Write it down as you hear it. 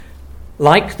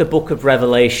Like the book of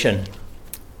Revelation,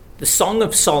 the Song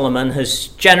of Solomon has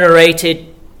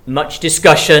generated much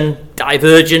discussion,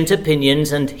 divergent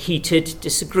opinions, and heated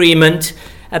disagreement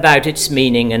about its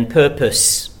meaning and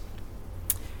purpose.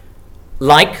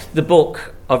 Like the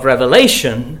book of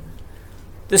Revelation,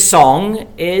 the song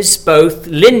is both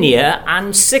linear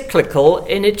and cyclical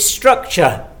in its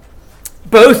structure.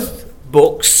 Both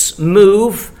books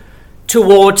move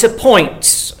towards a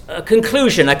point, a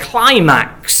conclusion, a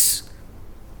climax.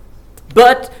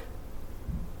 But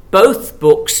both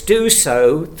books do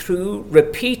so through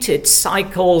repeated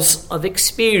cycles of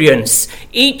experience,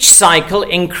 each cycle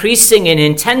increasing in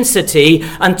intensity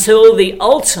until the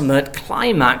ultimate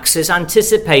climax is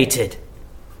anticipated.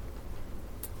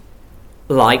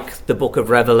 Like the book of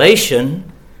Revelation,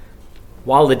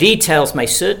 while the details may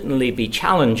certainly be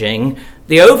challenging,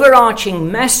 the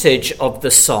overarching message of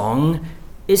the song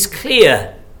is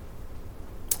clear.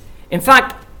 In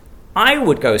fact, I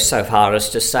would go so far as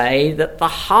to say that the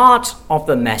heart of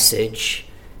the message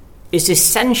is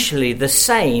essentially the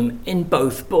same in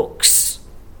both books.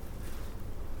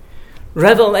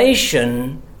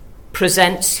 Revelation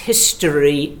presents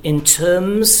history in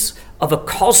terms of a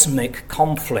cosmic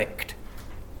conflict.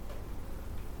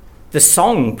 The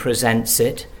song presents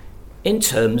it in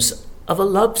terms of a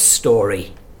love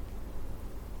story.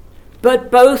 But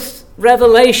both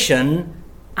Revelation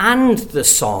and the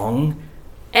song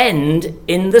end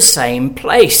in the same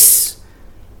place,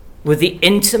 with the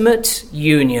intimate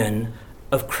union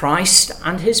of Christ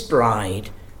and his bride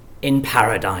in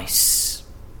paradise.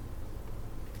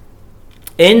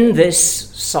 In this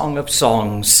Song of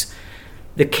Songs,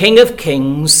 the King of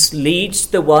Kings leads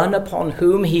the one upon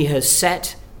whom he has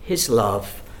set his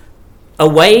love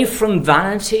away from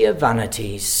vanity of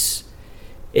vanities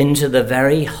into the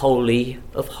very holy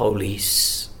of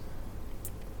holies.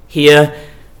 Here,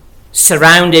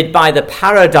 surrounded by the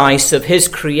paradise of his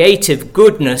creative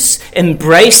goodness,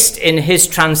 embraced in his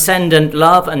transcendent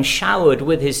love and showered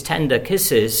with his tender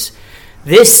kisses,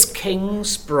 this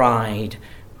king's bride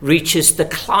reaches the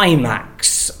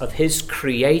climax of his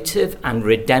creative and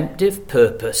redemptive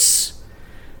purpose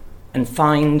and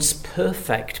finds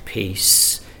perfect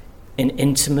peace in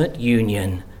intimate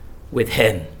union with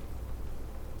him.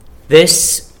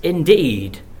 This,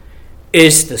 indeed,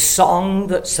 is the song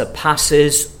that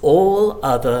surpasses all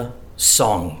other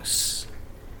songs.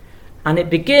 And it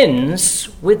begins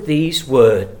with these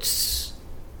words: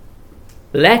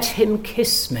 "Let him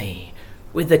kiss me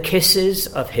with the kisses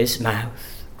of his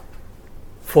mouth.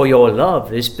 For your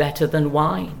love is better than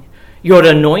wine. Your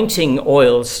anointing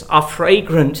oils are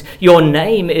fragrant. Your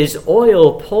name is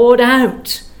oil poured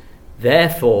out.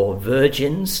 Therefore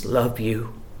virgins love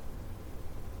you.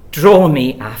 Draw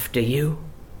me after you.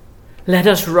 Let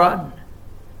us run.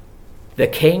 The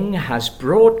king has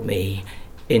brought me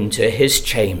into his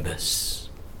chambers."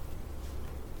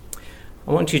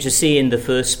 I want you to see in the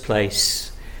first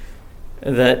place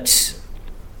that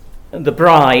the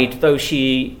bride, though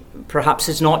she perhaps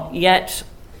is not yet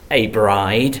a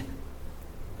bride,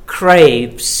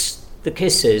 craves the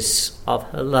kisses of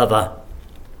her lover.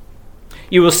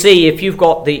 You will see, if you've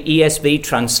got the ESV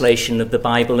translation of the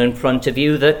Bible in front of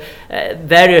you, that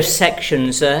various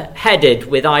sections are headed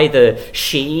with either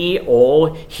she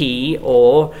or he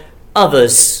or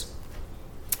others.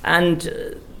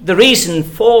 And the reason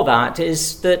for that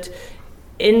is that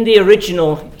in the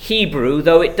original Hebrew,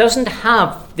 though it doesn't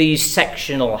have these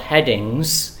sectional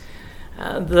headings,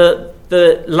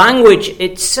 the language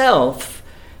itself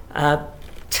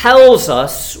tells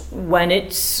us when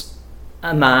it's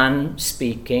a man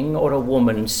speaking or a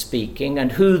woman speaking,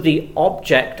 and who the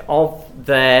object of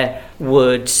their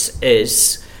words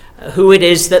is, who it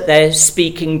is that they're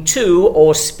speaking to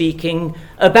or speaking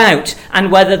about,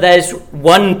 and whether there's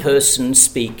one person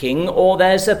speaking or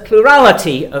there's a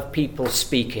plurality of people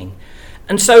speaking.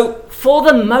 And so, for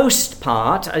the most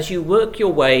part, as you work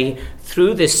your way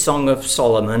through this Song of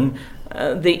Solomon,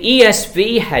 the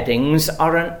ESV headings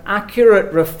are an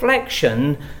accurate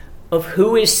reflection of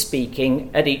who is speaking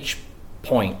at each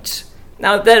point.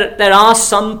 Now, there are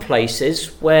some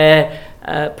places where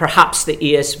perhaps the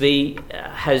ESV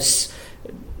has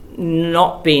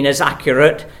not been as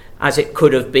accurate as it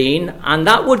could have been, and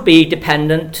that would be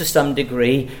dependent to some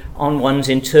degree on one's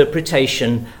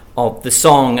interpretation of the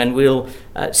song. And we'll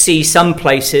see some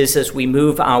places as we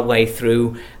move our way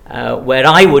through where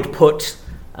I would put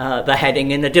the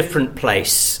heading in a different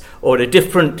place, or a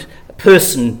different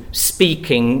person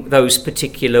speaking those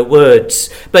particular words.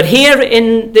 But here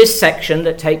in this section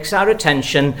that takes our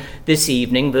attention this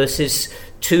evening, verses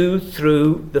 2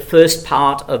 through the first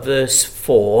part of verse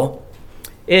 4,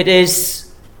 it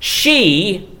is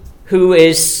she who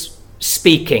is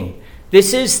speaking.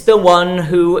 This is the one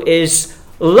who is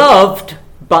loved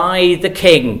by the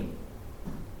king.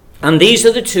 And these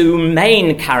are the two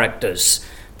main characters,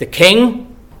 the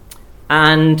king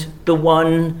and the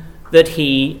one that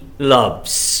he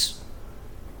loves.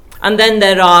 And then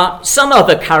there are some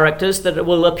other characters that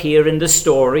will appear in the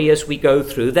story as we go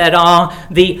through. There are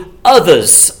the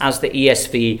others, as the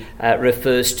ESV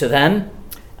refers to them.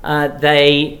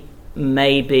 They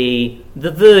may be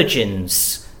the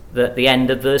virgins that the end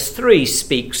of verse 3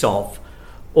 speaks of,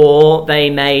 or they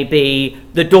may be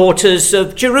the daughters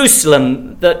of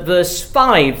Jerusalem that verse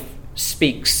 5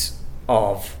 speaks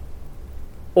of.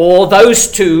 Or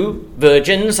those two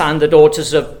virgins and the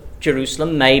daughters of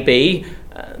Jerusalem may be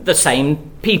the same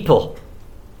people.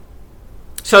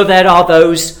 So there are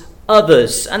those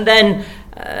others. And then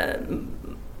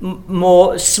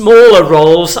more smaller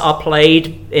roles are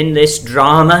played in this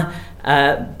drama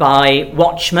by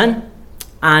watchmen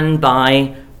and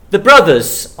by the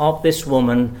brothers of this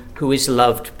woman who is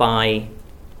loved by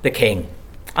the king.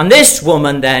 And this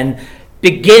woman then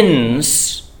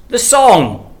begins the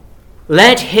song.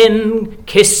 Let him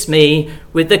kiss me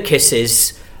with the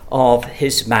kisses of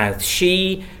his mouth.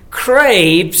 She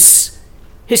craves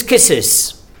his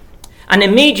kisses. And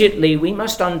immediately we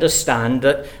must understand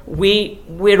that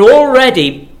we're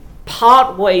already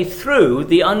part way through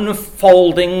the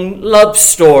unfolding love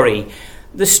story.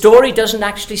 The story doesn't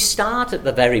actually start at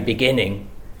the very beginning.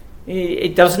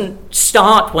 It doesn't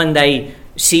start when they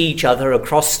see each other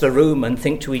across the room and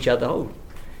think to each other, oh,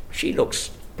 she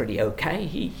looks pretty okay.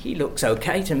 He looks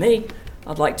okay to me.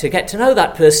 I'd like to get to know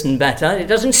that person better. It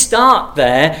doesn't start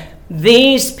there.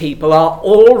 These people are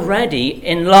already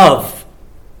in love.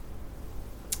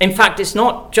 In fact, it's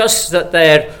not just that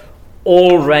they're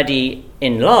already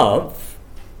in love.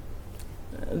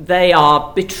 They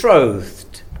are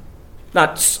betrothed.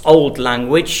 That's old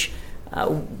language.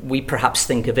 We perhaps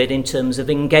think of it in terms of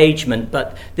engagement,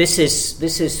 but this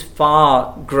is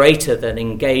far greater than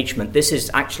engagement. This is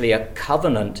actually a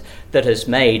covenant that is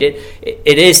made. It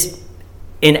is,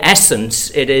 in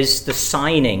essence, it is the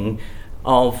signing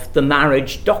of the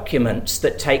marriage documents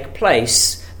that take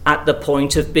place at the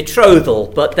point of betrothal.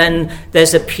 But then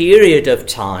there's a period of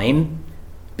time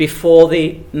before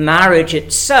the marriage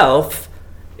itself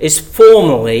is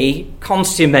formally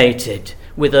consummated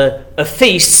with a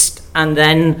feast and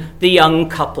then the young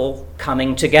couple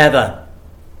coming together.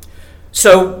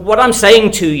 So what I'm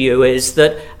saying to you is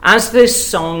that as this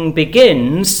song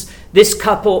begins, this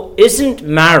couple isn't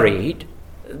married.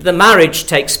 The marriage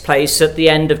takes place at the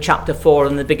end of chapter 4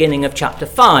 and the beginning of chapter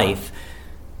 5.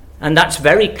 And that's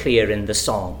very clear in the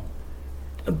song.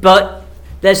 But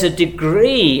there's a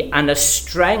degree and a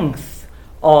strength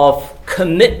of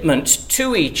commitment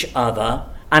to each other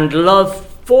and love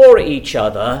for each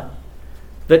other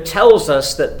that tells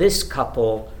us that this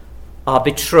couple are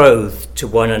betrothed to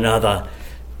one another.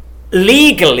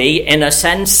 Legally, in a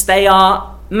sense, they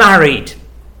are married.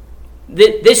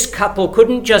 This couple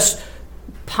couldn't just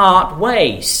part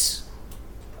ways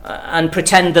and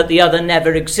pretend that the other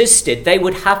never existed. They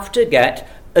would have to get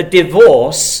a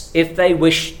divorce if they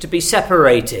wished to be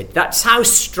separated. That's how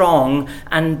strong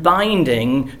and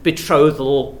binding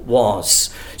betrothal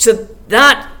was. So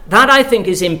that I think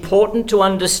is important to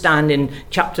understand in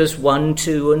chapters 1,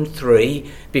 2, and 3,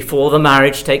 before the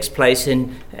marriage takes place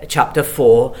in chapter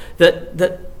 4,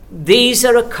 that these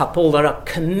are a couple that are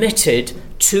committed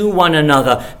to one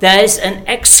another. There's an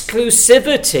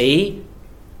exclusivity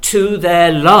to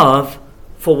their love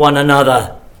for one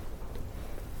another.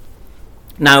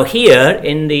 Now here,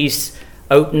 in these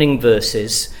opening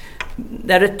verses,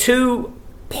 there are two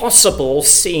possible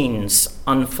scenes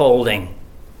unfolding.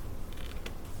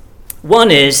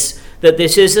 One is that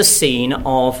this is a scene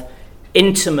of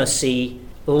intimacy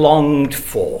longed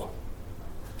for.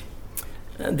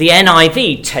 The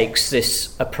NIV takes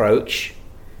this approach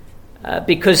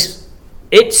because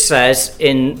it says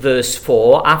in verse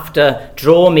 4, after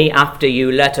draw me after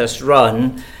you, let us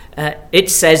run, it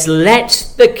says,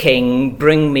 let the king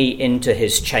bring me into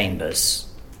his chambers.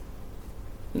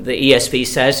 The ESV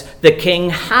says, the king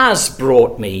has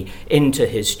brought me into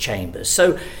his chambers.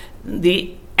 So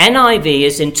the NIV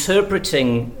is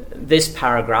interpreting this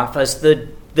paragraph as the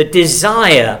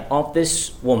desire of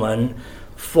this woman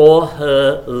for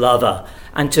her lover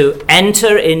and to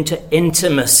enter into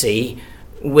intimacy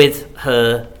with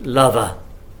her lover.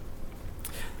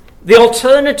 The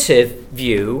alternative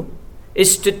view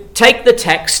is to take the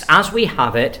text as we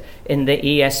have it in the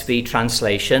ESV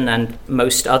translation and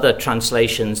most other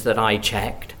translations that I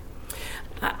checked,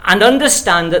 and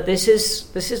understand that this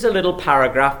is a little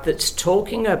paragraph that's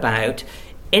talking about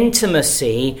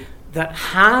intimacy that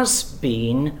has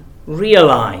been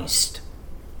realized.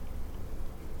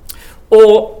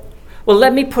 Or, well,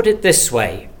 let me put it this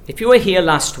way. If you were here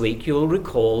last week, you'll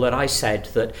recall that I said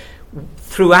that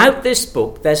throughout this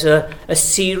book, there's a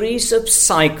series of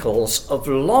cycles of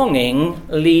longing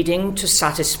leading to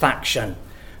satisfaction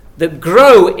that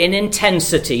grow in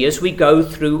intensity as we go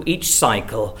through each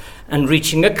cycle and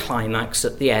reaching a climax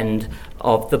at the end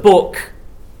of the book.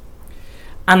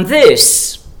 And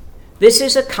this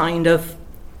is a kind of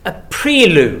a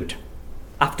prelude.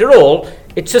 After all,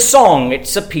 it's a song,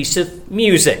 it's a piece of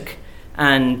music,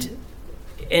 and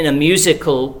in a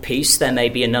musical piece, there may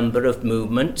be a number of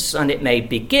movements, and it may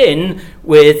begin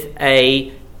with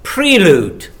a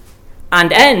prelude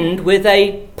and end with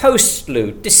a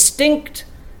postlude, distinct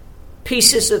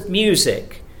pieces of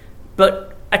music,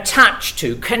 but attached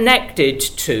to, connected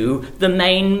to the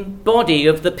main body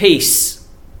of the piece.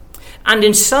 And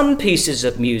in some pieces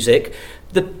of music,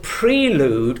 the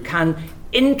prelude can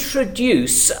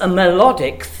introduce a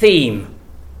melodic theme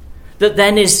that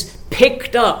then is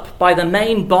picked up by the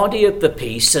main body of the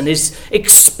piece and is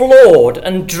explored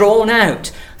and drawn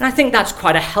out. And I think that's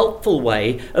quite a helpful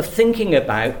way of thinking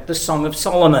about the Song of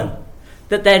Solomon,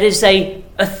 that there is a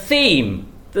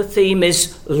theme. The theme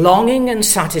is longing and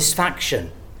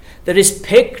satisfaction that is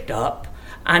picked up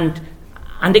and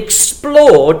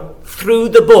explored through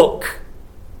the book.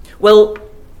 Well,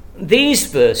 these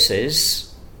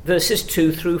verses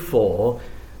 2 through 4,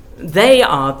 they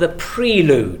are the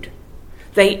prelude.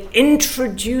 They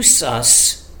introduce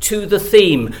us to the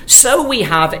theme. So we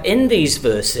have in these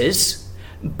verses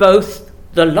both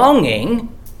the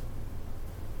longing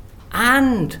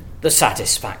and the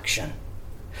satisfaction.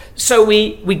 So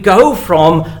we go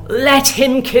from "let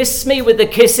him kiss me with the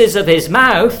kisses of his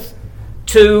mouth"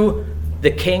 to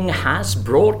 "the king has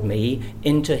brought me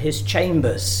into his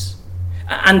chambers."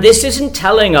 And this isn't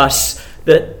telling us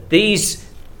that this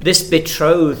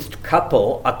betrothed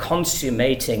couple are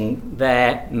consummating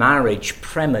their marriage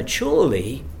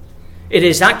prematurely. It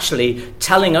is actually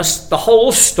telling us the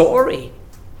whole story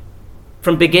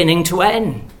from beginning to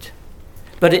end.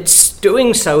 But it's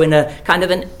doing so in a kind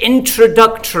of an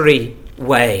introductory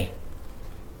way,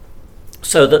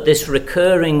 so that this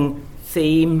recurring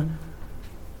theme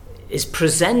is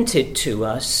presented to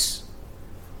us,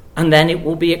 and then it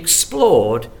will be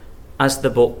explored as the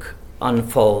book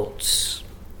unfolds.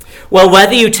 Well,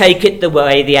 whether you take it the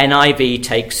way the NIV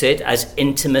takes it, as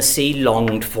intimacy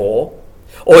longed for,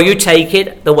 or you take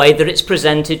it the way that it's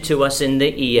presented to us in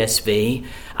the ESV,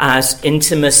 as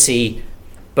intimacy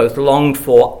both longed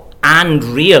for and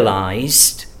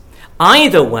realized,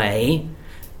 either way,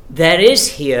 there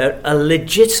is here a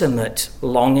legitimate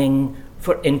longing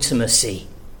for intimacy.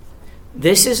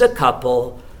 This is a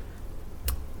couple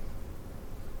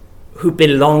who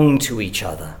belong to each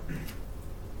other.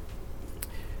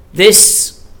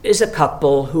 This is a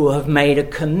couple who have made a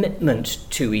commitment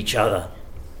to each other.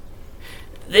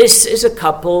 This is a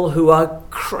couple who are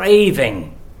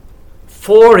craving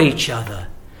for each other.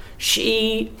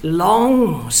 She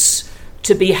longs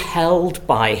to be held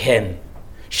by him.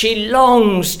 She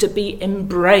longs to be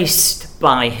embraced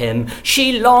by him.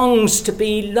 She longs to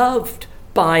be loved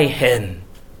by him.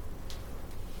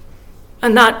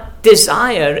 And that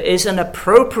desire is an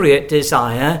appropriate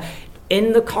desire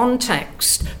in the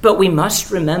context. But we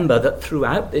must remember that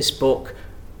throughout this book,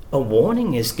 a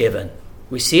warning is given.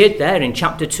 We see it there in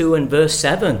chapter 2 and verse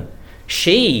 7.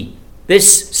 She,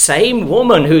 this same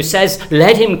woman who says,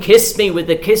 "Let him kiss me with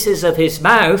the kisses of his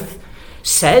mouth,"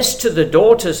 says to the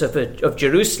daughters of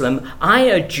Jerusalem, "I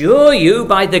adjure you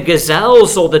by the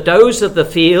gazelles or the does of the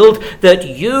field, that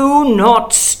you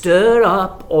not stir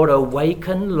up or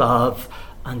awaken love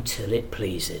until it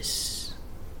pleases."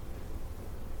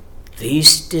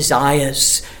 These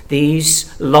desires,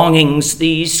 these longings,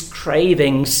 these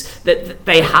cravings, that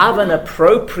they have an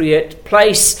appropriate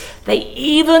place. They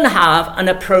even have an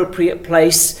appropriate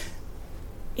place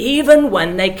even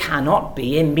when they cannot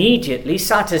be immediately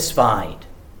satisfied.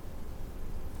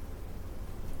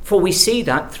 For we see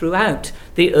that throughout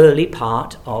the early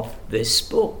part of this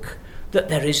book, that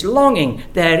there is longing,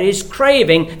 there is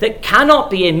craving that cannot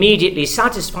be immediately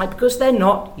satisfied because they're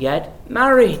not yet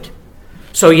married.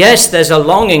 So yes, there's a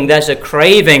longing, there's a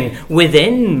craving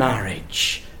within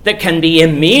marriage that can be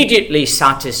immediately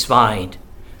satisfied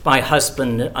by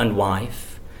husband and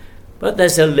wife. But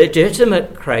there's a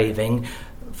legitimate craving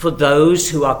for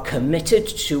those who are committed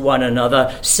to one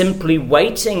another, simply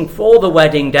waiting for the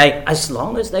wedding day, as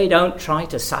long as they don't try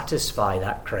to satisfy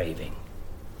that craving.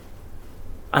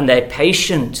 And they're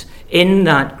patient in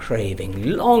that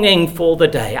craving, longing for the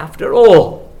day. After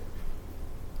all,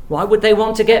 why would they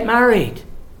want to get married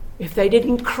if they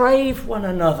didn't crave one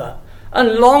another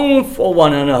and long for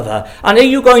one another? And are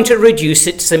you going to reduce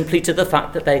it simply to the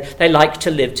fact that they like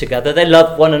to live together, they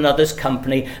love one another's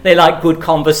company, they like good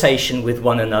conversation with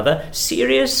one another?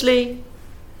 Seriously?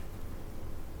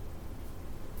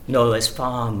 No, there's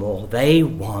far more. They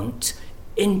want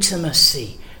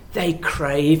intimacy. They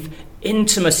crave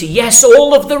intimacy. Yes,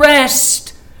 all of the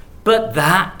rest, but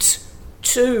that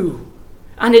too.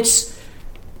 And it's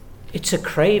a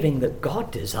craving that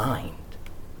God designed.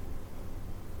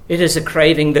 It is a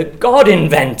craving that God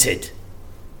invented.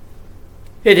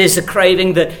 It is a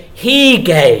craving that he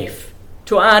gave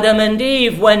to Adam and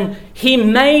Eve when he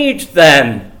made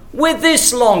them with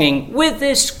this longing, with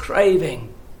this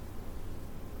craving.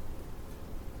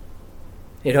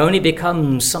 It only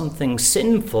becomes something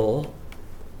sinful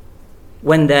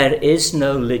when there is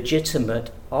no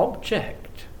legitimate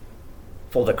object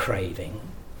for the craving,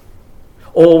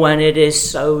 or when it is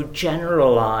so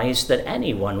generalized that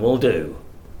anyone will do.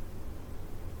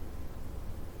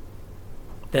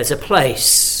 There's a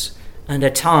place and a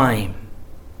time,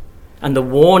 and the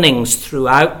warnings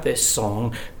throughout this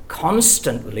song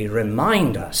constantly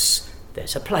remind us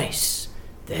there's a place,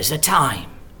 there's a time.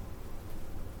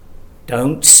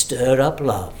 Don't stir up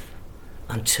love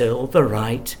until the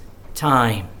right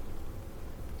time.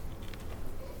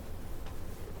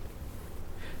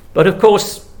 But of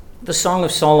course, the Song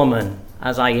of Solomon,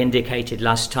 as I indicated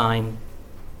last time,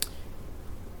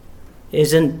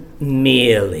 isn't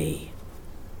merely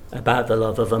about the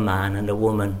love of a man and a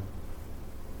woman.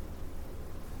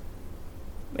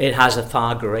 It has a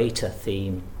far greater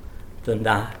theme than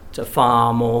that, a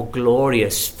far more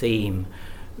glorious theme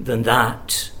than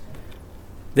that.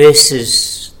 This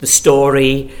is the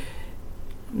story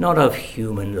not of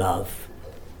human love,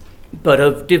 but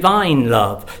of divine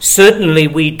love. Certainly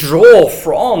we draw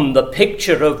from the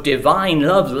picture of divine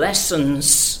love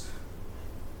lessons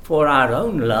for our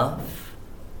own love,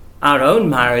 our own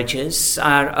marriages,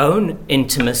 our own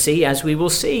intimacy, as we will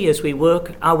see as we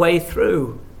work our way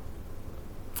through.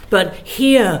 But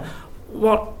here,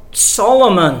 what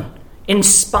Solomon,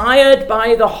 inspired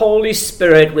by the Holy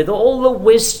Spirit with all the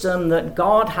wisdom that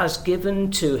God has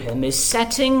given to him, is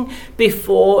setting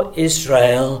before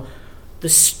Israel the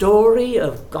story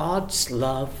of God's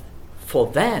love for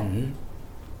them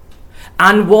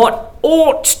and what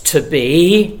ought to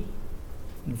be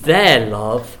their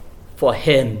love for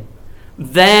him,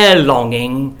 their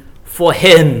longing for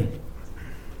him.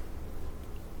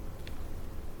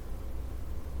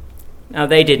 Now,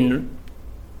 they didn't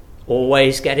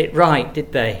always get it right,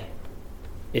 did they,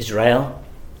 Israel,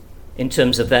 in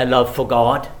terms of their love for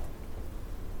God?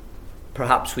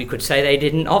 Perhaps we could say they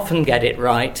didn't often get it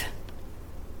right.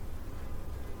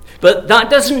 But that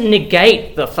doesn't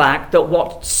negate the fact that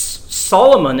what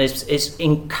Solomon is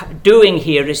doing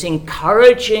here is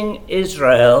encouraging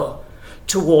Israel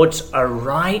towards a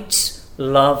right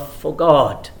love for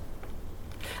God.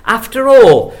 After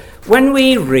all, when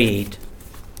we read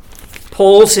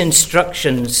Paul's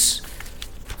instructions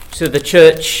to the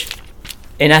church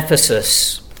in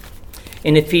Ephesus,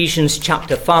 in Ephesians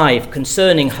chapter 5,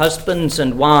 concerning husbands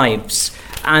and wives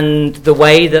and the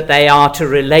way that they are to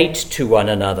relate to one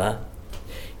another,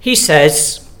 he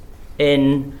says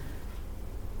in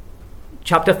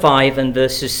chapter 5 and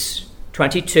verses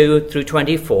 22 through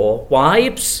 24,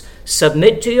 "Wives,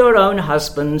 submit to your own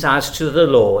husbands as to the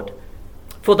Lord.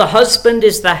 For the husband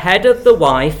is the head of the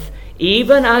wife,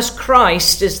 even as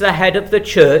Christ is the head of the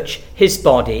church, his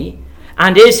body,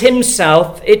 and is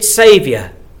himself its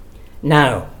Saviour.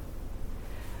 Now,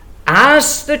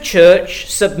 as the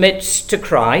church submits to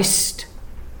Christ,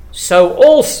 so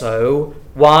also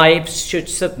wives should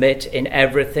submit in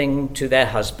everything to their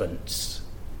husbands."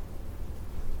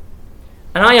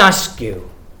 And I ask you,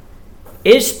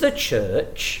 is the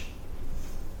church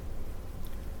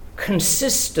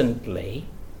consistently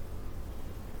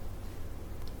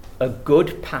a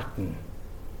good pattern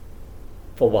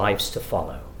for wives to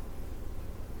follow?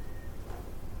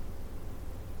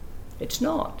 It's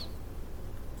not.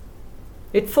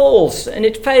 It falls and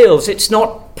it fails. It's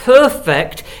not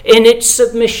perfect in its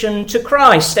submission to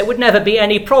Christ. There would never be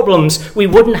any problems. We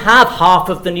wouldn't have half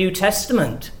of the New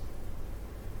Testament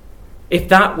if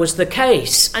that was the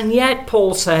case. And yet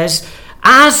Paul says,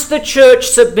 as the church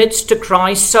submits to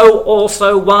Christ, so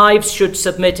also wives should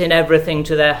submit in everything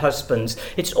to their husbands.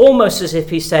 It's almost as if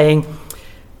he's saying,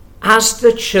 as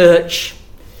the church,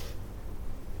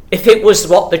 if it was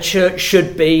what the church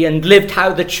should be and lived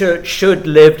how the church should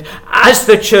live, as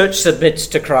the church submits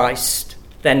to Christ,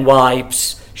 then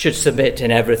wives should submit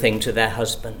in everything to their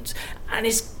husbands. And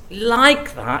it's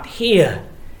like that here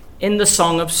in the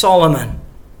Song of Solomon.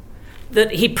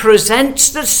 that he presents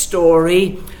the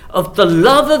story of the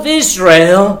love of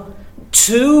Israel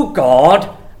to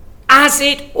God as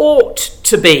it ought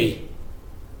to be,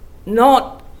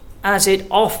 not as it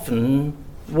often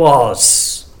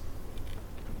was.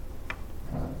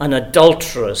 An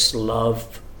adulterous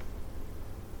love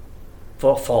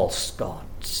for false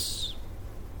gods,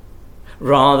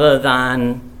 rather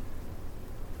than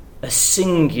a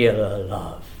singular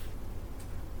love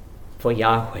for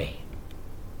Yahweh,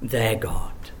 their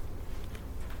God.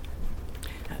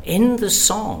 In the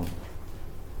song,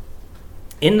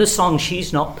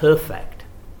 she's not perfect.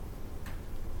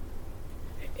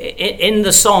 In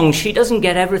the song, she doesn't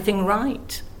get everything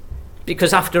right,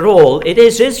 because after all, it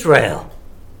is Israel.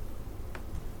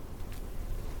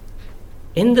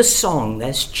 In the song,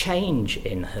 there's change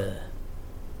in her.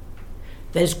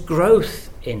 There's growth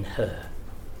in her.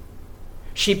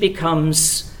 She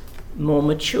becomes more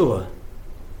mature,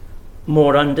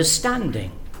 more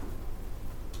understanding,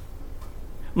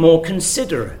 more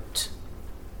considerate,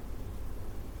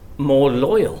 more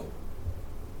loyal,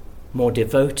 more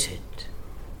devoted,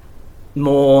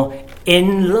 more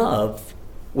in love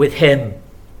with him.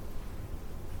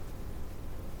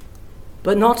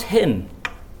 But not him.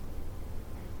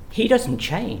 He doesn't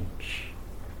change.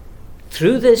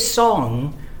 Through this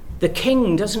song, the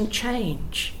king doesn't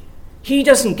change. He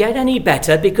doesn't get any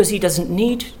better because he doesn't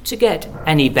need to get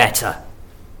any better.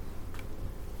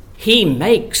 He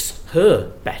makes her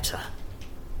better.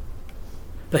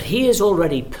 But he is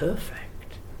already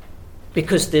perfect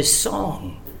because this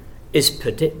song is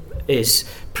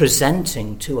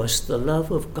presenting to us the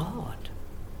love of God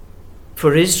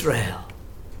for Israel.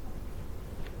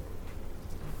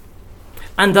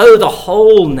 And though the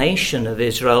whole nation of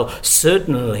Israel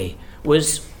certainly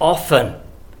was often,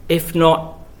 if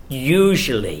not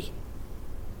usually,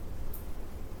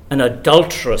 an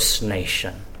adulterous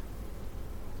nation,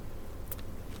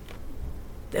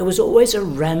 there was always a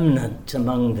remnant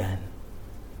among them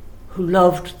who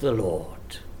loved the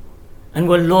Lord and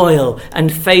were loyal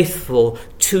and faithful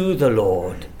to the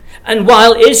Lord. And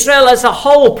while Israel as a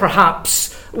whole perhaps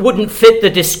wouldn't fit the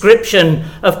description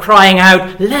of crying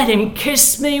out, "Let him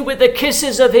kiss me with the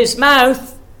kisses of his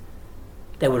mouth,"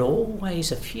 there were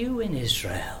always a few in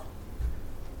Israel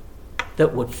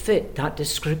that would fit that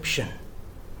description.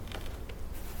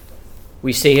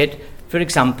 We see it, for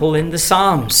example, in the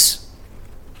Psalms.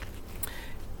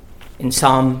 In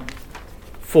Psalm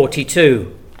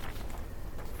 42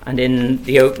 and in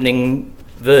the opening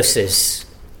verses,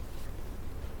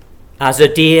 "As a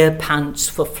deer pants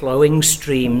for flowing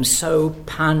streams, so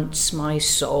pants my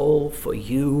soul for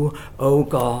you, O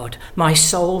God. My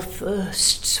soul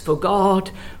thirsts for God,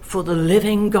 for the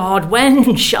living God.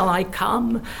 When shall I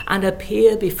come and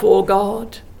appear before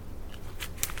God?"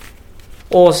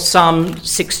 Or Psalm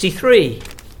 63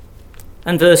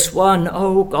 and verse 1,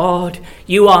 "O God,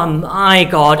 you are my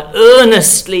God.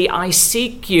 Earnestly I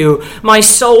seek you. My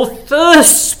soul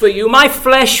thirsts for you. My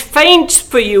flesh faints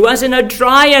for you, as in a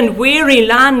dry and weary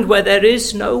land where there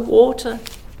is no water."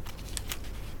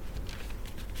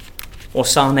 Or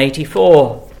Psalm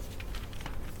 84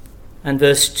 and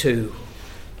verse 2,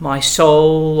 "My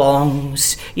soul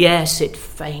longs, yes, it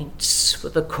faints for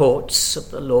the courts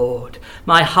of the Lord.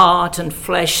 My heart and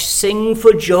flesh sing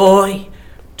for joy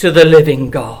to the living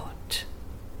God."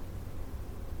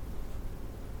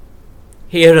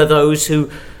 Here are those who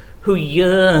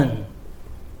yearn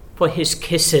for his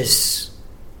kisses,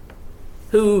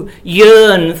 who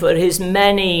yearn for his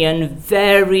many and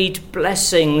varied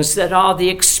blessings that are the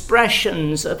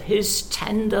expressions of his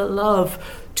tender love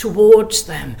towards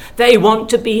them. They want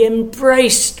to be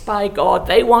embraced by God.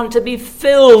 They want to be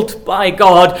filled by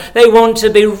God. They want to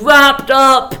be wrapped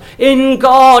up in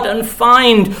God and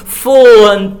find full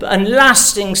and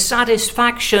lasting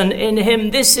satisfaction in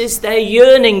him. This is their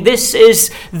yearning. This is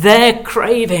their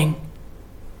craving.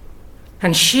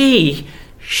 And she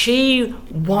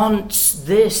wants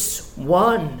this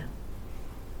one.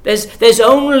 There's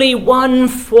only one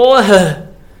for her.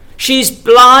 She's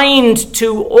blind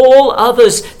to all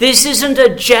others. This isn't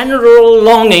a general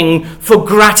longing for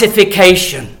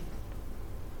gratification,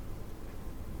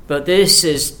 but this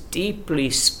is deeply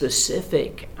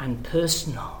specific and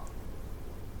personal.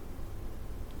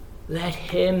 Let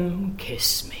him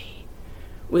kiss me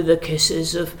with the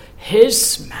kisses of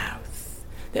his mouth.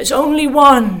 There's only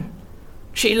one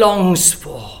she longs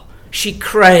for, she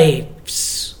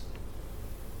craves.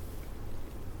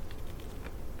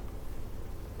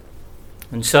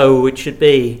 And so it should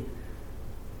be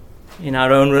in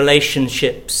our own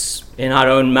relationships, in our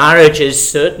own marriages,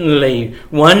 certainly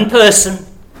one person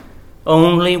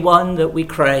only one that we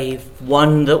crave,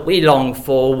 one that we long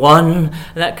for, one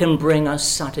that can bring us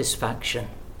satisfaction.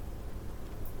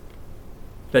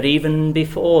 But even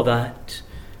before that,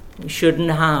 we shouldn't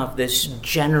have this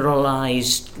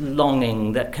generalized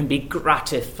longing that can be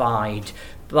gratified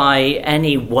by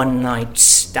any one-night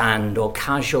stand or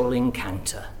casual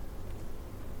encounter.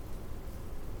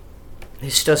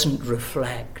 This doesn't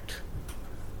reflect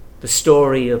the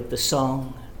story of the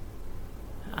song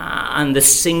and the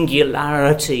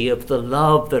singularity of the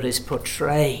love that is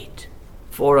portrayed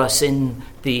for us in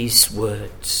these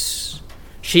words.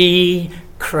 She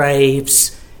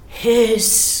craves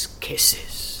his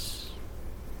kisses.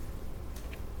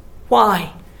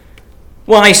 Why?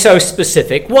 Why so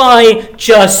specific? Why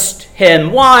just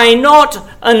him? Why not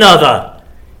another?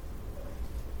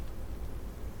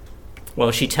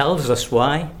 Well, she tells us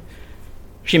why.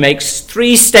 She makes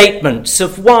 3 statements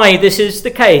of why this is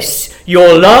the case.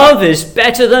 Your love is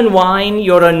better than wine.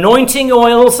 Your anointing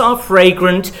oils are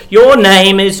fragrant. Your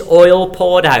name is oil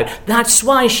poured out. That's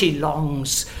why she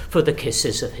longs for the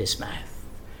kisses of his mouth.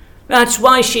 That's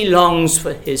why she longs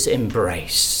for his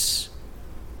embrace.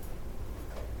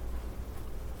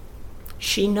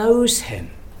 She knows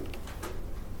him.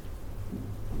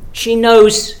 She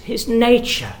knows his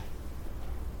nature.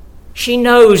 She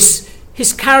knows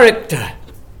his character.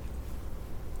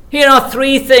 Here are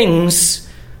 3 things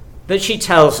that she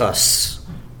tells us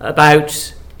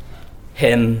about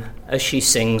him as she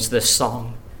sings this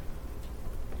song.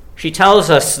 She tells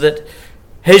us that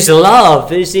his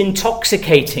love is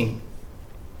intoxicating.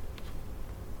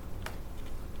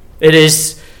 It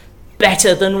is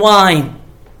better than wine.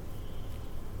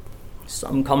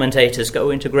 Some commentators go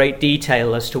into great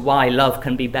detail as to why love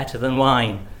can be better than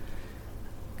wine.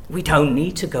 We don't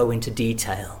need to go into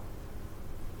detail.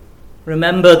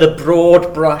 Remember the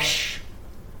broad brush.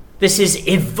 This is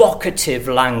evocative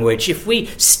language. If we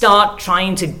start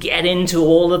trying to get into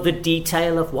all of the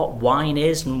detail of what wine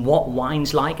is and what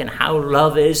wine's like and how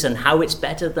love is and how it's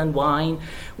better than wine,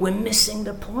 we're missing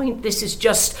the point. This is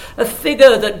just a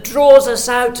figure that draws us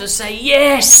out to say,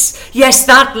 yes,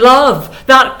 that love,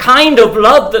 that kind of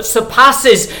love that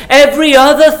surpasses every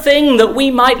other thing that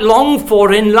we might long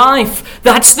for in life.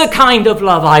 That's the kind of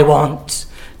love I want.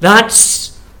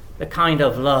 That's the kind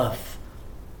of love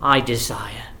I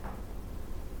desire.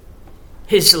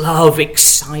 His love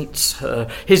excites her.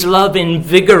 His love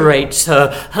invigorates her.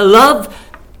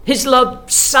 His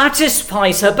love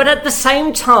satisfies her. But at the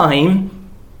same time,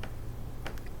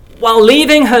 while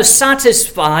leaving her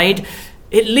satisfied,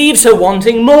 it leaves her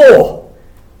wanting more.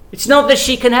 It's not that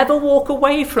she can ever walk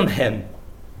away from him.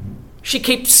 She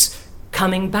keeps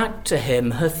coming back to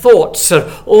him. Her thoughts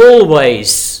are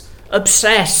always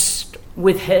obsessed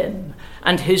with him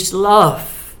and his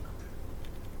love.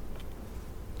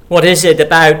 What is it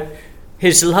about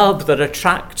his love that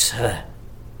attracts her?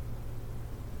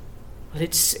 Well,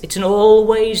 it's an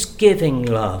always giving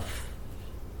love.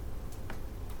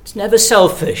 It's never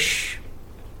selfish.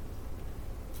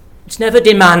 It's never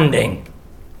demanding.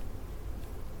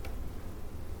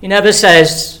 He never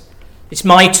says, it's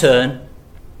my turn.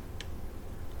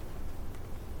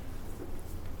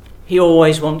 He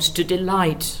always wants to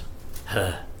delight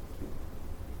her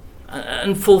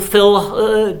and fulfill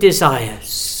her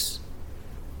desires,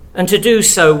 and to do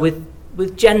so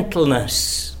with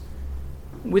gentleness,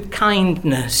 with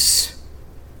kindness,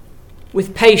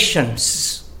 with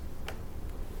patience,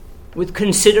 with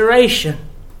consideration.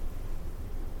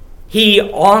 He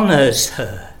honors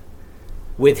her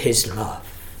with his love.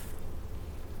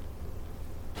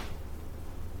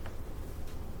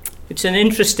 It's an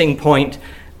interesting point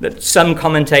that some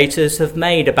commentators have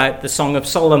made about the Song of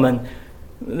Solomon.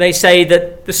 They say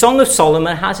that the Song of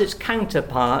Solomon has its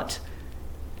counterpart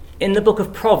in the book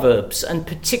of Proverbs, and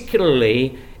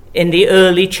particularly in the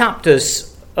early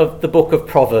chapters of the book of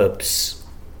Proverbs.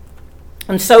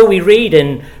 And so we read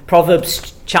in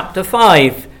Proverbs chapter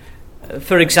 5,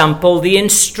 for example, the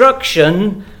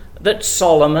instruction that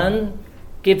Solomon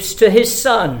gives to his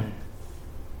son.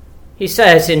 He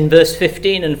says in verse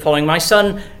 15 and following, "My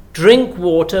son, drink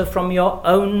water from your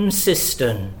own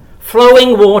cistern,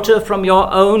 flowing water from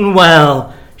your own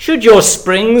well. Should your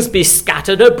springs be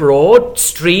scattered abroad,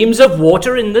 streams of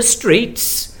water in the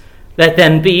streets, let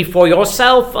them be for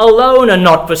yourself alone and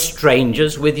not for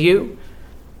strangers with you.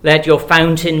 Let your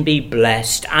fountain be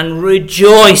blessed, and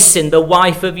rejoice in the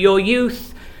wife of your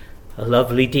youth, a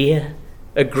lovely deer,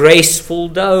 a graceful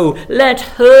doe. Let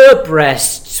her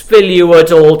breasts fill you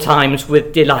at all times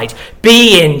with delight.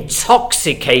 Be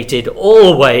intoxicated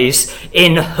always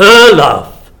in her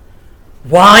love.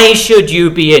 Why should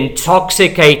you be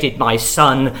intoxicated, my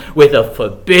son, with a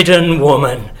forbidden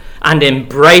woman, and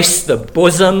embrace the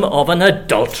bosom of an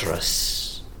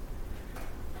adulteress.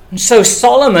 And so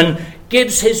Solomon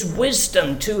gives his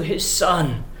wisdom to his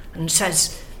son and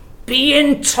says, be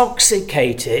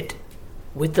intoxicated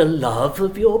with the love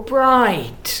of your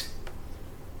bride.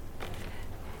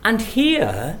 And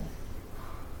here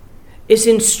is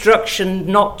instruction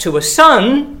not to a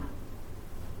son,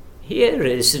 here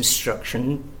is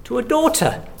instruction to a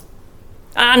daughter.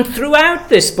 And throughout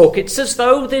this book, it's as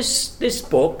though this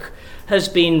book has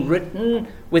been written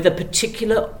with a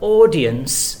particular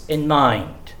audience in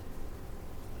mind.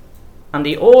 And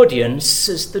the audience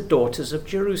is the daughters of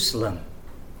Jerusalem.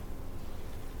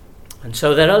 And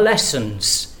so there are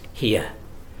lessons here,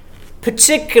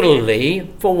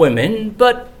 particularly for women,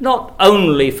 but not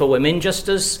only for women, just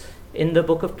as in the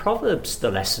book of Proverbs the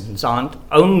lessons aren't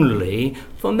only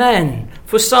for men,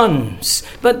 for sons.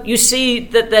 But you see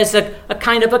that there's a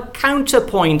kind of a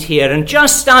counterpoint here. And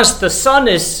just as the son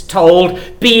is told,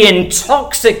 be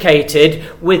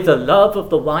intoxicated with the love of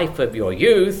the wife of your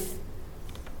youth,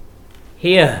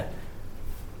 here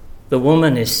the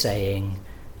woman is saying,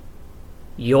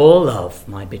 your love,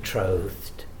 my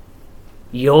betrothed,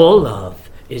 your love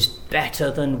is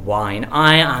better than wine.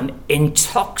 I am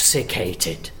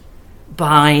intoxicated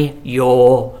by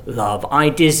your love. I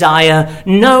desire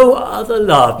no other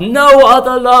love. No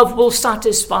other love will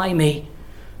satisfy me.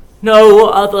 No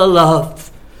other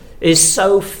love is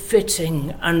so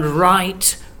fitting and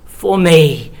right for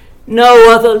me.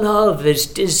 No other love is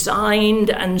designed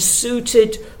and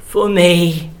suited for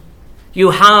me.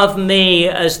 You have me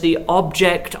as the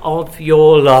object of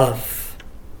your love.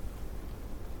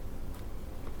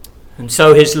 And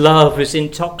so his love is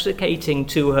intoxicating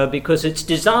to her because it's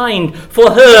designed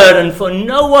for her and for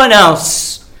no one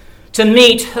else to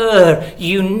meet her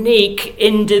unique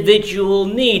individual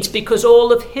needs, because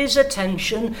all of his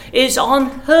attention is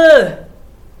on her.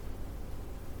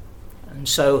 And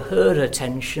so her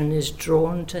attention is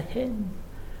drawn to him,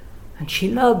 and she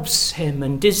loves him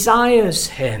and desires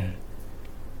him.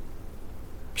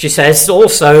 She says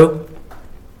also,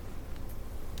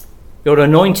 your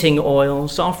anointing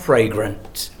oils are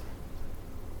fragrant.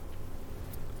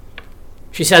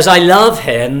 She says, I love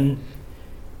him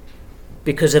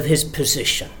because of his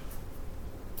position.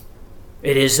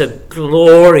 It is a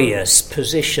glorious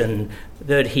position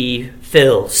that he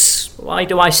fills. Why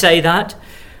do I say that?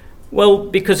 Well,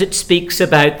 because it speaks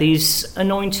about these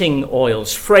anointing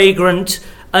oils, fragrant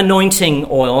anointing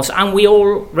oils. And we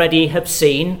already have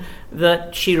seen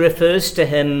that she refers to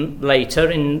him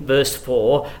later in verse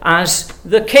 4 as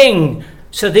the king.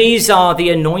 So these are the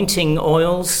anointing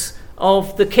oils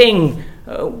of the king.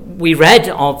 We read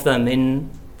of them in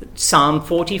Psalm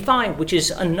 45, which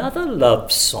is another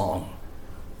love song.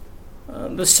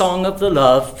 The song of the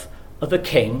love of a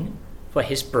king for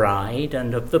his bride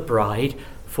and of the bride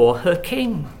for her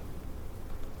king.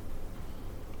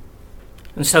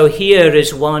 And so here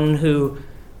is one who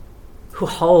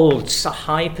holds a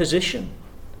high position.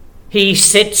 He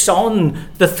sits on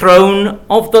the throne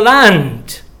of the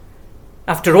land.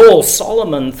 After all,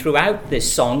 Solomon throughout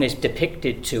this song is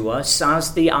depicted to us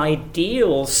as the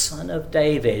ideal son of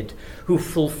David who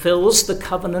fulfills the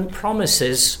covenant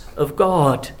promises of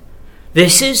God.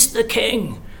 This is the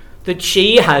king that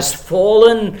she has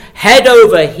fallen head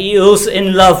over heels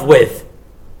in love with.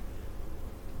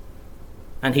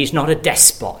 And he's not a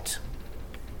despot.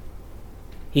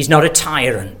 He's not a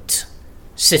tyrant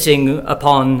sitting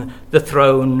upon the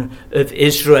throne of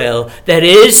Israel. There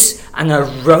is an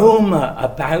aroma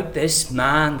about this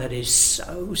man that is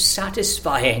so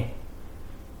satisfying.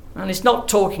 And it's not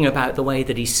talking about the way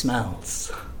that he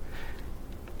smells.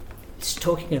 It's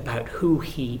talking about who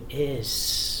he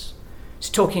is. It's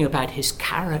talking about his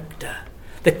character,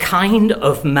 the kind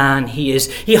of man he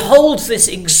is. He holds this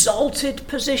exalted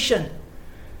position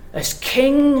as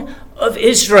King of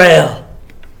Israel.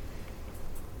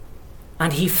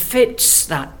 And he fits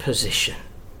that position.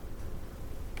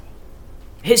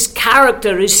 His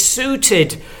character is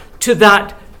suited to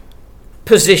that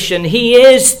position. He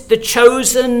is the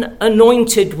chosen,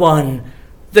 anointed one,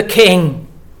 the king.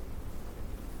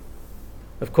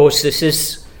 Of course, this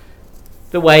is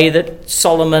the way that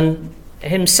Solomon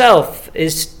himself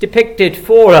is depicted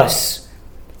for us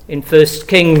in 1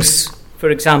 Kings, for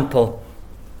example,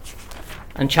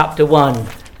 and chapter 1.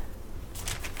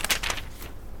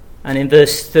 And in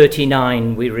verse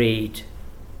 39 we read,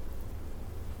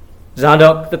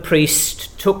 Zadok the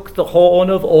priest took the horn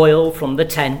of oil from the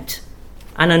tent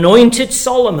and anointed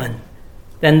Solomon.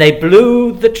 Then they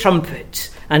blew the trumpet,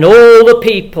 and all the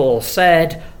people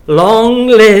said, Long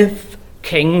live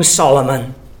King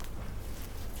Solomon.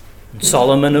 And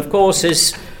Solomon, of course,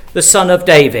 is the son of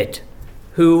David,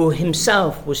 who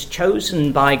himself was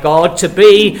chosen by God to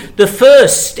be the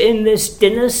first in this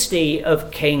dynasty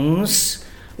of kings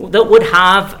that would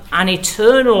have an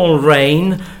eternal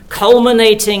reign,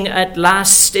 culminating at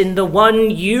last in the one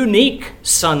unique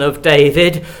Son of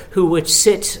David who would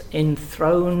sit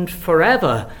enthroned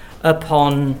forever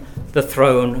upon the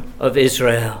throne of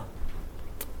Israel.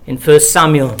 In 1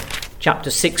 Samuel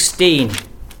chapter 16,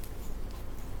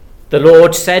 the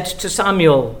Lord said to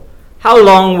Samuel, "How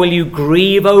long will you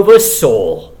grieve over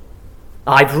Saul?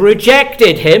 I've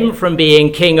rejected him from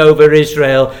being king over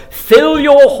Israel. Fill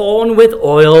your horn with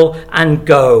oil and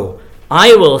go.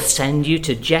 I will send you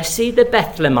to Jesse the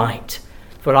Bethlehemite,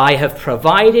 for I have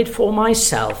provided for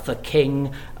myself a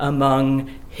king among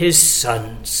his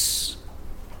sons."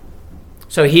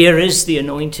 So here is the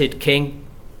anointed king,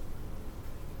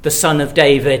 the son of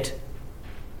David.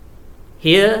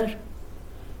 Here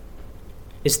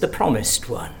is the promised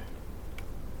one.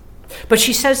 But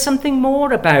she says something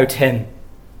more about him.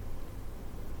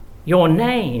 Your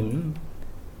name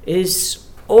is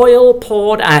oil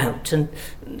poured out. And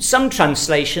some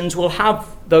translations will have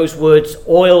those words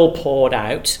oil poured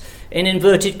out in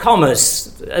inverted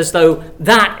commas, as though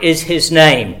that is his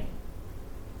name.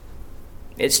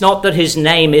 It's not that his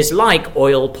name is like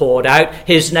oil poured out.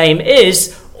 His name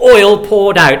is oil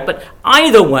poured out. But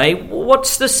either way,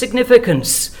 what's the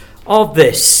significance of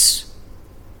this?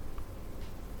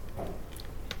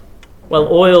 Well,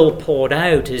 oil poured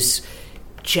out is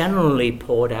generally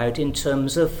poured out in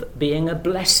terms of being a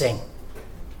blessing.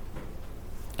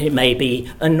 It may be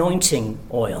anointing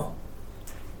oil,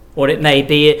 or it may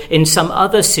be in some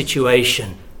other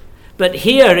situation. But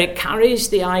here it carries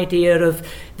the idea of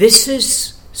this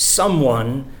is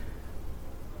someone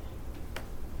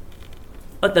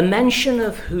at the mention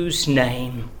of whose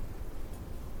name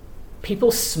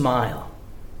people smile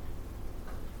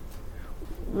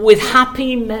with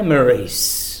happy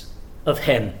memories of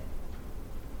him.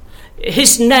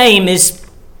 His name is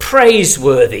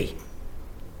praiseworthy.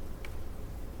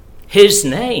 His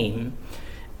name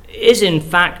is, in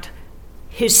fact,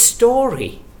 his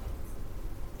story.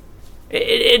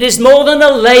 It is more than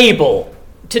a label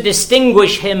to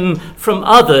distinguish him from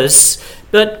others,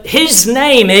 but his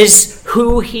name is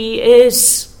who he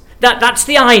is. That's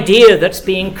the idea that's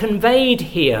being conveyed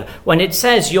here when it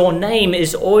says your name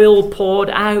is oil poured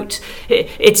out.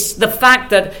 It's the fact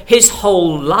that his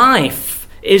whole life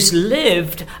is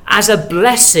lived as a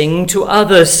blessing to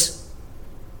others.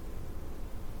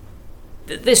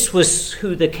 This was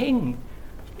who the king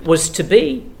was to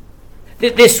be.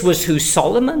 This was who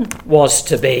Solomon was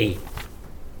to be.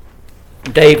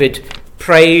 David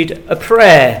prayed a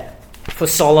prayer for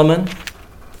Solomon.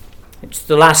 It's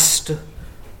the last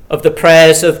of the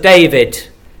prayers of David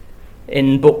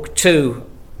in Book 2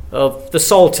 of the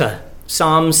Psalter,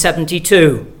 Psalm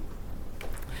 72.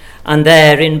 And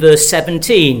there in verse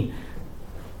 17,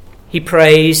 he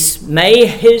prays, "May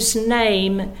his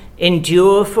name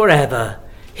endure forever.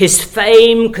 His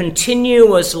fame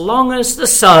continue as long as the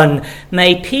sun.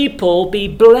 May people be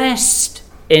blessed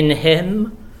in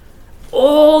him.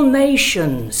 All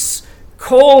nations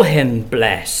call him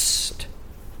blessed."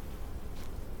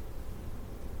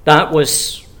 That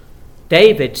was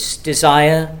David's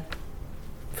desire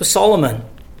for Solomon.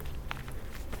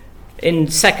 In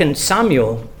 2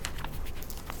 Samuel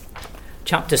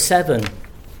chapter 7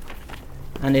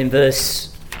 and in verse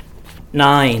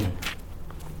 9,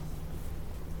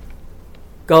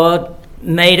 God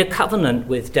made a covenant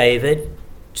with David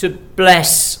to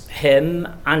bless him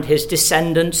and his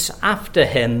descendants after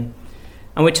him.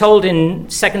 And we're told in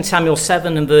 2 Samuel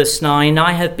 7 and verse 9,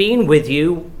 "I have been with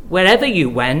you wherever you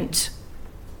went,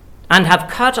 and have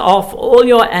cut off all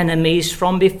your enemies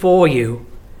from before you.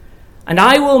 And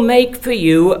I will make for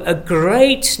you a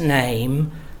great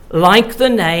name, like the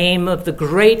name of the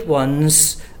great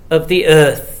ones of the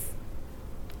earth."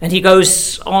 And he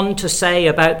goes on to say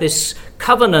about this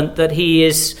covenant that he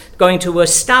is going to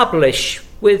establish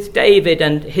with David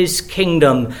and his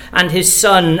kingdom and his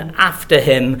son after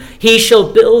him. "He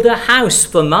shall build a house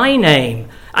for my name,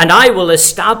 and I will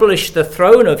establish the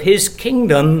throne of his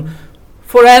kingdom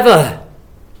forever."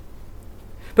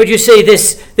 But you see,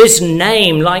 this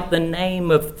name, like the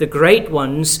name of the great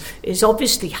ones, is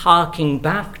obviously harking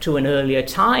back to an earlier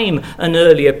time, an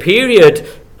earlier period,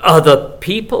 other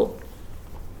people.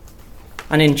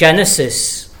 And in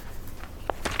Genesis,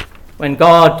 when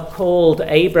God called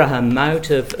Abraham out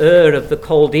of Ur of the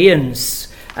Chaldeans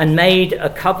and made a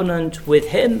covenant with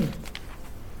him,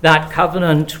 that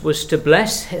covenant was to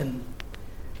bless him.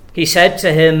 He said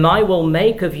to him, "I will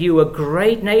make of you a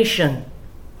great nation.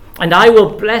 And I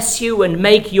will bless you and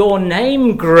make your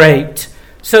name great,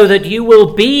 so that you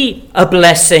will be a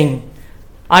blessing.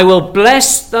 I will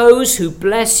bless those who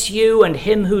bless you, and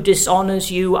him who dishonors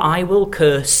you I will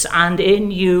curse. And in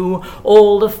you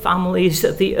all the families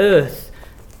of the earth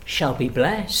shall be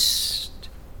blessed.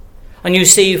 And you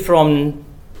see, from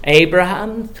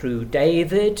Abraham through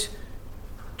David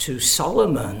to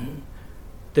Solomon,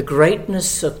 the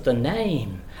greatness of the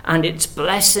name and its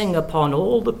blessing upon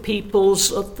all the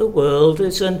peoples of the world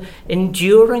is an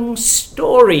enduring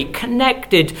story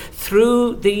connected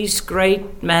through these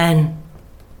great men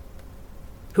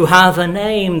who have a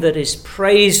name that is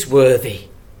praiseworthy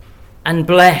and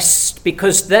blessed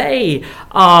because they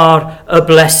are a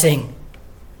blessing.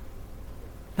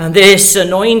 And this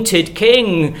anointed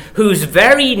king, whose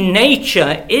very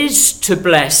nature is to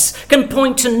bless, can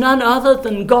point to none other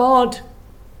than God.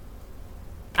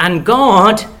 And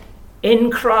God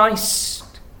in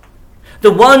Christ,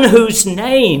 the one whose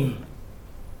name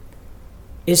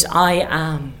is I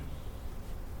Am,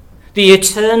 the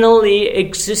eternally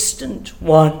existent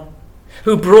one,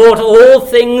 who brought all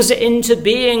things into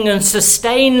being and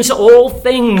sustains all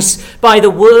things by the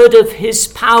word of his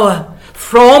power,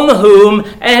 from whom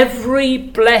every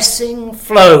blessing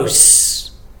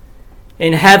flows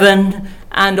in heaven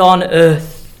and on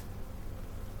earth.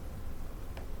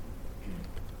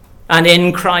 And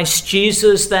in Christ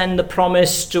Jesus, then, the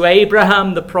promise to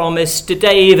Abraham, the promise to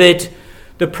David,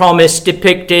 the promise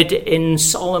depicted in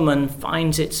Solomon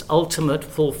finds its ultimate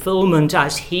fulfillment,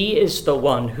 as he is the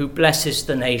one who blesses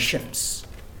the nations.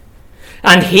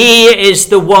 And he is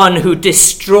the one who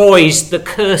destroys the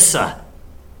curser.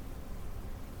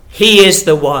 He is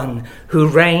the one who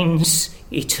reigns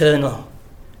eternal.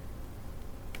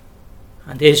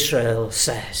 And Israel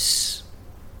says,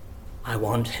 I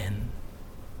want him.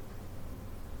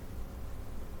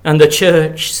 And the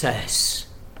church says,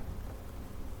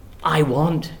 I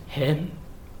want him.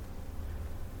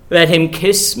 Let him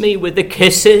kiss me with the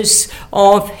kisses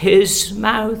of his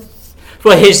mouth.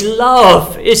 For his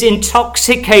love is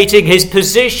intoxicating, his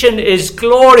position is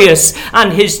glorious,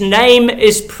 and his name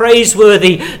is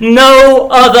praiseworthy. No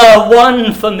other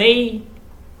one for me.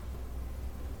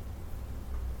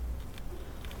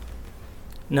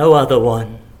 No other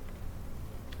one.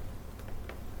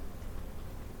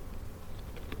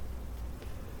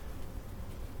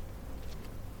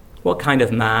 What kind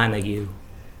of man are you,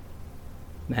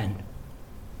 men?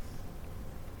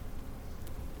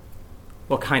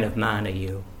 What kind of man are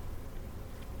you?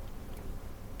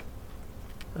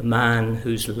 A man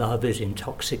whose love is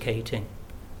intoxicating,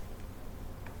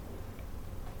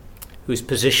 whose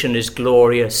position is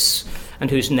glorious, and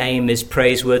whose name is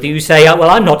praiseworthy. You say, oh, well,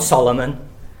 I'm not Solomon.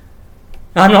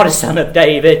 I'm not a son of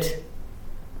David.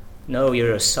 No,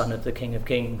 you're a son of the King of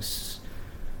Kings,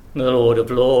 the Lord of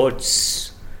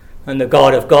Lords, and the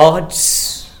God of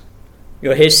gods.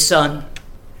 You're his son.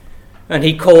 And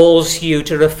he calls you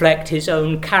to reflect his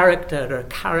own character, a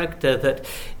character that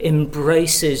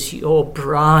embraces your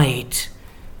bride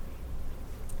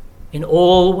in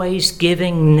always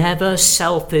giving, never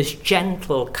selfish,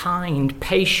 gentle, kind,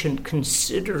 patient,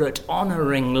 considerate,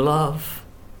 honoring love,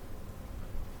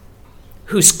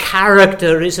 whose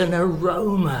character is an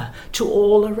aroma to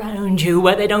all around you,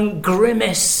 where they don't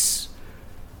grimace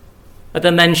at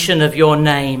the mention of your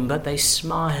name, but they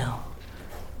smile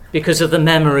because of the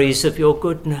memories of your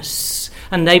goodness,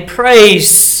 and they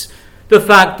praise the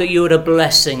fact that you're a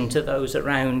blessing to those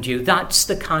around you. That's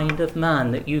the kind of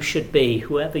man that you should be,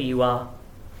 whoever you are.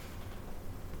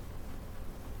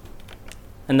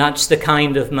 And that's the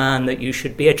kind of man that you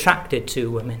should be attracted to,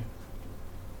 women.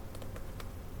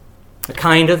 A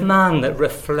kind of man that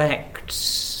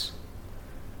reflects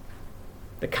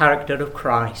the character of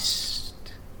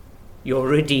Christ, your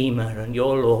Redeemer and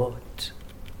your Lord.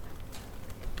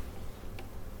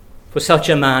 For such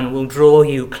a man will draw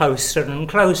you closer and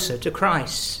closer to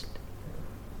Christ.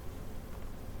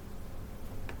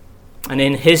 And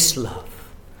in his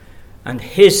love, and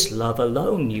his love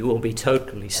alone, you will be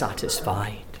totally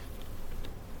satisfied.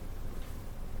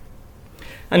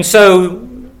 And so,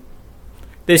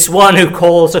 this one who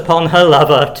calls upon her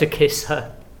lover to kiss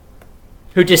her,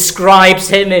 who describes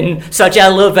him in such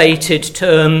elevated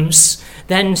terms,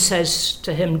 then says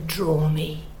to him, draw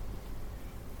me.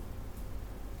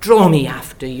 Draw me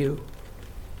after you.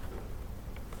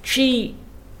 She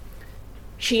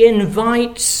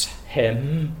invites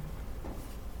him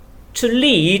to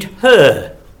lead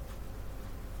her.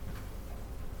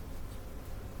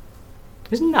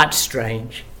 Isn't that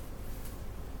strange?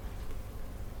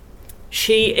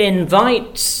 She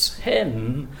invites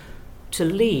him to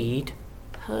lead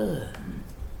her.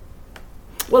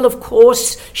 Well, of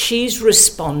course, she's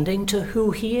responding to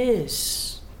who he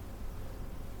is.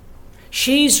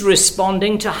 She's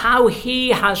responding to how he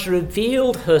has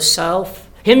revealed himself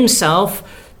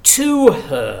to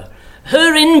her.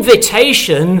 Her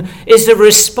invitation is a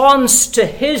response to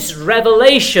his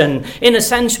revelation. In a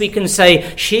sense, we can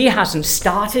say she hasn't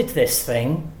started this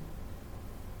thing.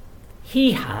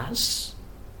 He has.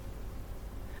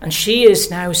 And she is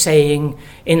now saying,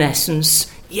 in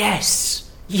essence,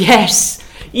 yes, yes,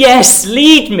 yes,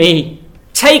 lead me.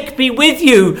 Take me with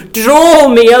you. Draw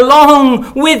me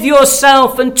along with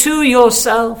yourself and to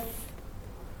yourself.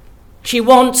 She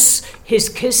wants his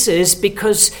kisses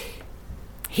because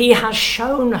he has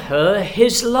shown her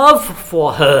his love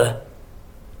for her.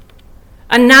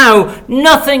 And now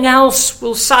nothing else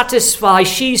will satisfy.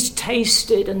 She's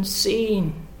tasted and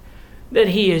seen that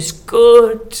he is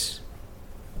good.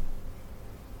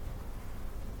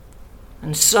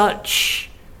 And such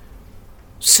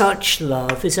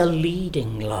love is a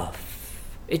leading love.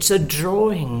 It's a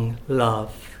drawing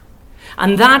love.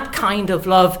 And that kind of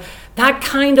love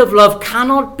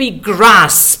cannot be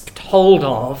grasped hold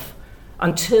of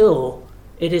until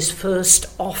it is first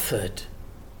offered.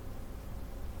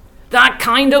 That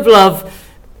kind of love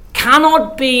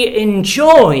cannot be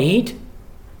enjoyed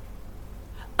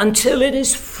until it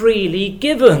is freely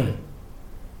given.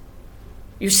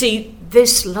 You see,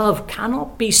 this love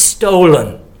cannot be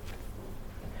stolen.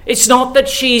 It's not that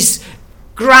she's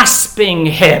grasping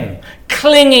him,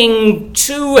 clinging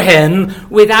to him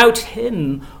without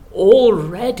him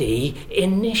already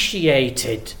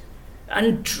initiated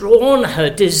and drawn her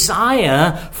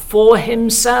desire for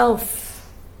himself.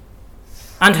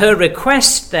 And her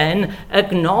request then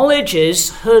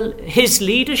acknowledges his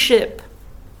leadership.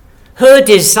 Her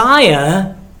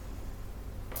desire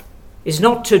is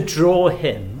not to draw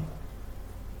him,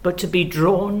 but to be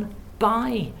drawn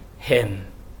by him.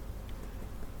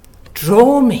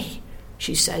 Draw me,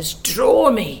 she says,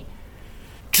 draw me.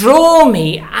 Draw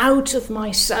me out of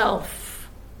myself.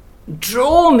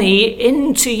 Draw me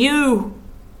into you.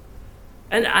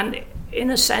 And in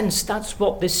a sense, that's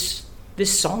what this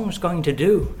song's going to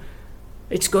do.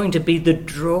 It's going to be the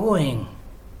drawing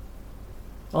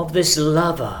of this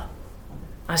lover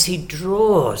as he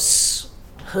draws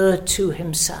her to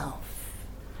himself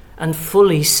and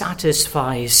fully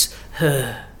satisfies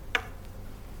her.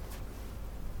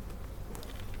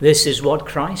 This is what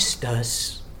Christ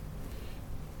does.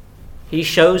 He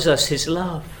shows us his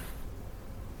love.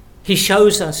 He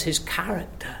shows us his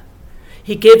character.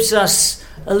 He gives us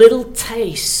a little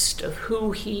taste of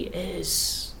who he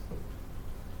is.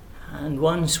 And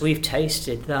once we've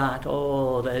tasted that,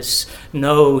 there's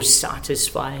no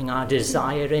satisfying our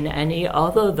desire in any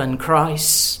other than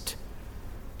Christ.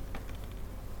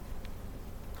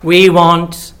 We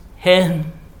want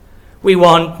him. We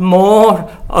want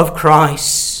more of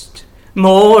Christ,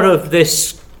 more of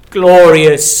this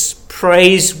glorious,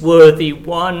 praiseworthy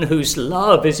one whose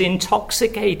love is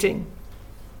intoxicating.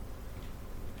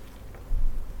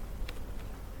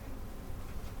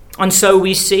 And so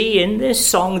we see in this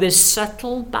song this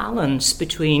subtle balance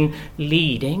between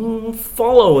leading,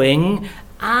 following,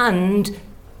 and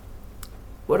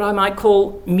what I might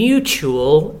call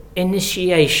mutual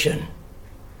initiation.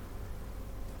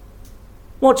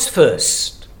 What's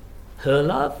first? Her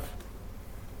love?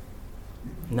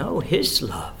 No, his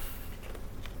love.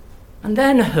 And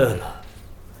then her love.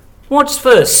 What's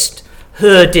first?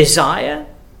 Her desire?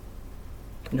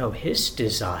 No, his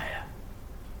desire.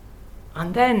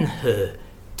 And then her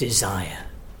desire.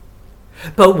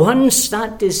 But once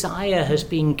that desire has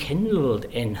been kindled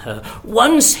in her,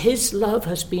 once his love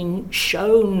has been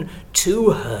shown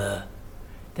to her,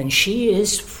 then she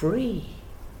is free.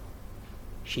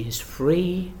 She is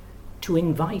free to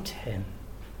invite him.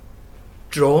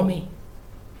 Draw me.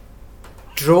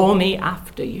 Draw me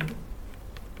after you.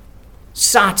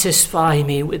 Satisfy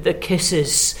me with the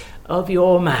kisses of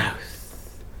your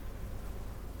mouth.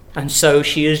 And so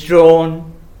she is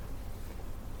drawn.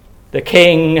 The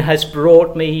king has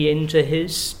brought me into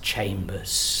his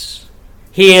chambers.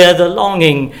 Here the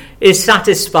longing is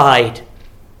satisfied.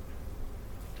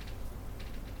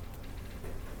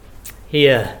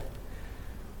 Here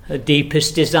her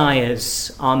deepest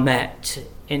desires are met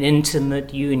in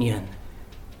intimate union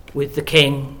with the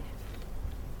king.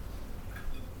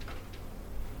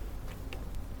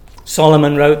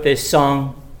 Solomon wrote this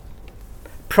song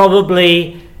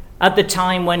probably at the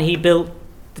time when he built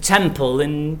the temple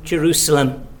in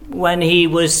Jerusalem, when he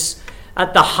was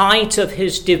at the height of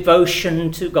his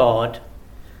devotion to God,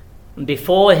 and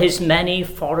before his many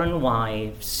foreign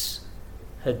wives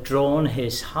had drawn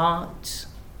his heart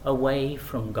away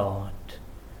from God.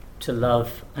 to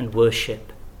love and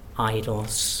worship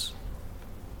idols.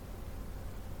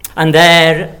 And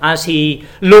there, as he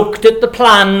looked at the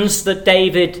plans that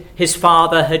David, his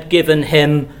father, had given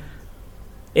him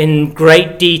in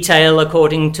great detail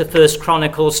according to 1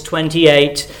 Chronicles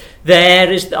 28,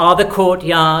 there are the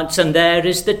courtyards, and there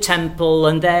is the temple,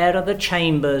 and there are the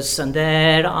chambers, and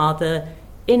there are the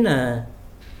inner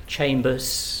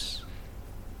chambers.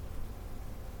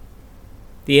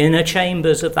 The inner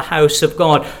chambers of the house of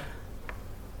God.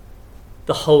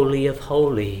 The Holy of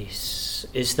Holies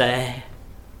is there.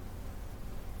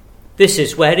 This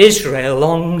is where Israel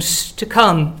longs to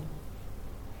come.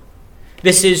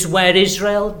 This is where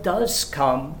Israel does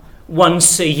come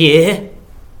once a year,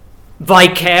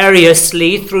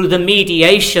 vicariously through the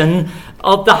mediation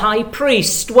of the high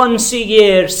priest. Once a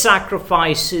year,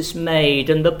 sacrifice is made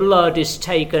and the blood is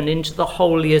taken into the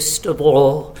holiest of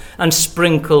all and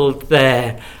sprinkled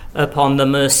there upon the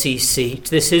mercy seat.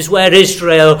 This is where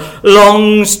Israel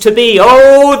longs to be.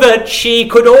 Oh, that she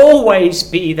could always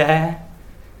be there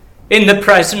in the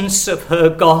presence of her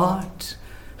God,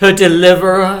 her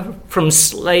deliverer from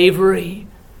slavery,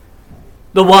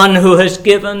 the one who has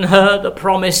given her the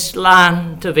promised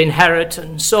land of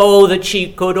inheritance, so that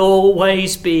she could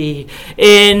always be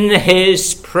in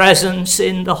his presence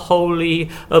in the Holy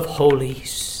of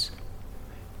Holies.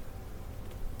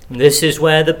 And this is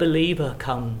where the believer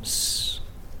comes,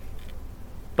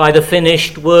 by the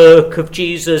finished work of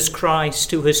Jesus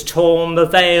Christ, who has torn the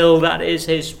veil that is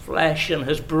his flesh and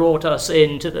has brought us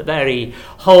into the very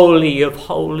Holy of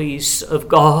Holies of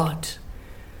God.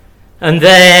 And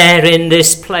there in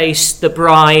this place the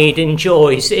bride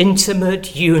enjoys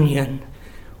intimate union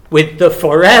with the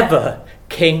forever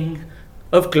King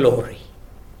of glory.